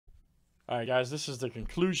All right, guys, this is the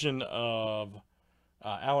conclusion of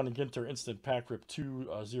Allen and Ginter Instant Pack Rip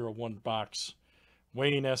 201 box.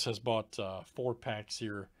 Wayne S has bought 4 packs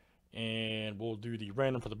here, and we'll do the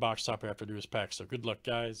random for the box topper after I do his pack. So good luck,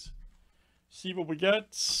 guys. See what we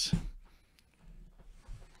get.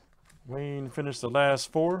 Wayne finished the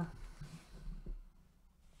last 4.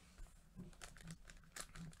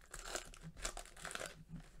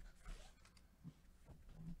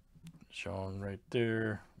 Showing right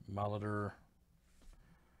there. Molitor,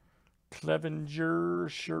 Clevenger,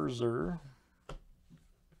 Scherzer.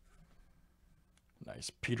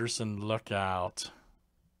 Nice Peterson lookout.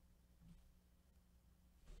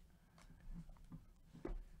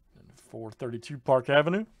 And 432 Park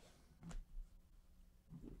Avenue.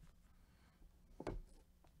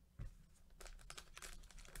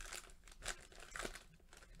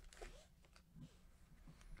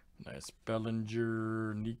 Nice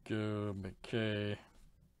Bellinger, Nico, McKay.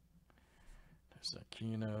 There's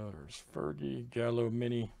Aquino, there's Fergie, Gallo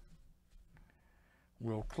Mini,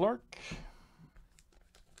 Will Clark.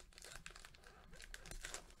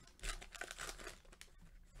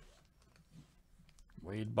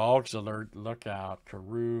 Wade Boggs alert, look out.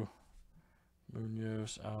 Carew,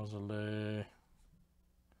 Munoz, Alzale.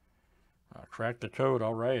 Crack the code,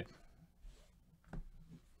 all right.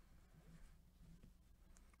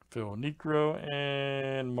 Phil Necro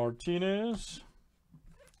and Martinez.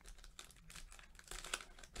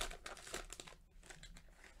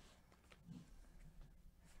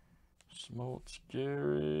 Smoltz,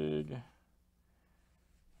 Gehrig,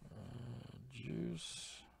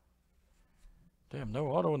 Juice. Damn, no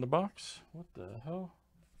auto in the box. What the hell?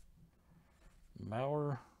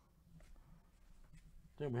 Mauer.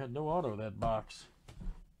 Damn, we had no auto in that box.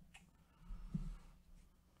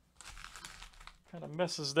 Kind of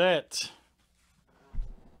messes that.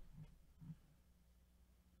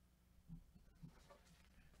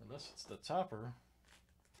 Unless it's the topper.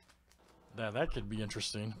 Now that could be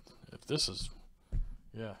interesting. If this is,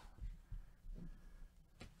 yeah.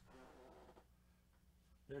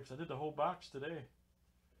 Yeah, because I did the whole box today.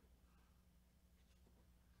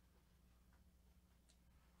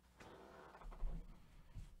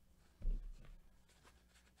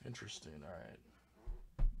 Interesting. All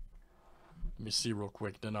right. Let me see real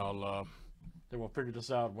quick. Then we'll figure this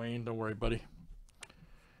out, Wayne. Don't worry, buddy.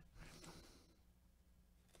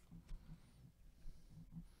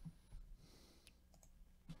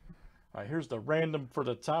 All right, here's the random for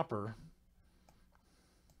the topper.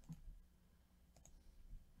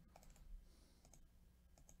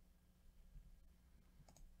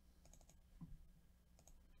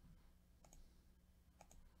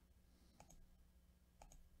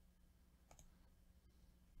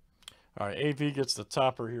 All right, AV gets the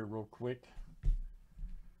topper here real quick.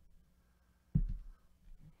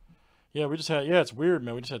 Yeah, we just had, yeah, it's weird,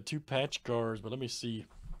 man. We just had 2 patch cards, but let me see.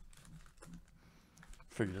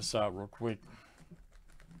 Figure this out real quick.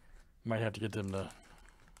 Might have to get them to.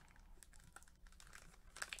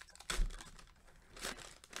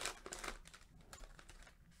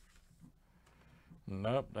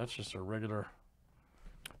 Nope, that's just a regular.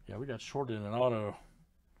 Yeah, we got shorted in an auto.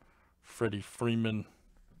 Freddie Freeman.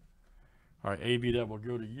 All right, AV, that will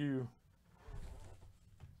go to you.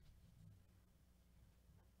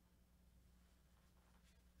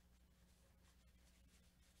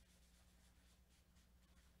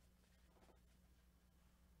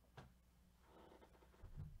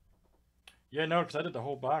 Yeah, no, because I did the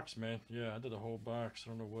whole box, man. Yeah, I did the whole box. I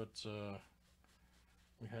don't know what,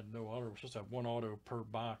 we had no auto. We're supposed to have 1 auto per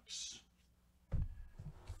box. All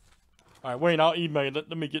right, Wayne, I'll email you. Let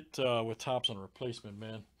me get with Tops on a replacement,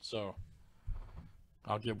 man. So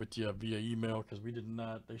I'll get with you via email because we did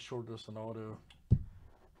not, they shorted us an auto,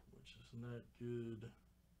 which is not good.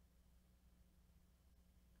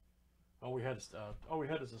 All we had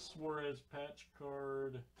is a Suarez patch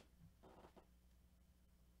card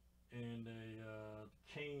and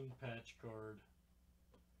a Kane patch card,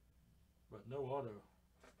 but no auto.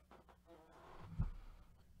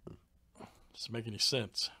 Doesn't make any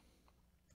sense.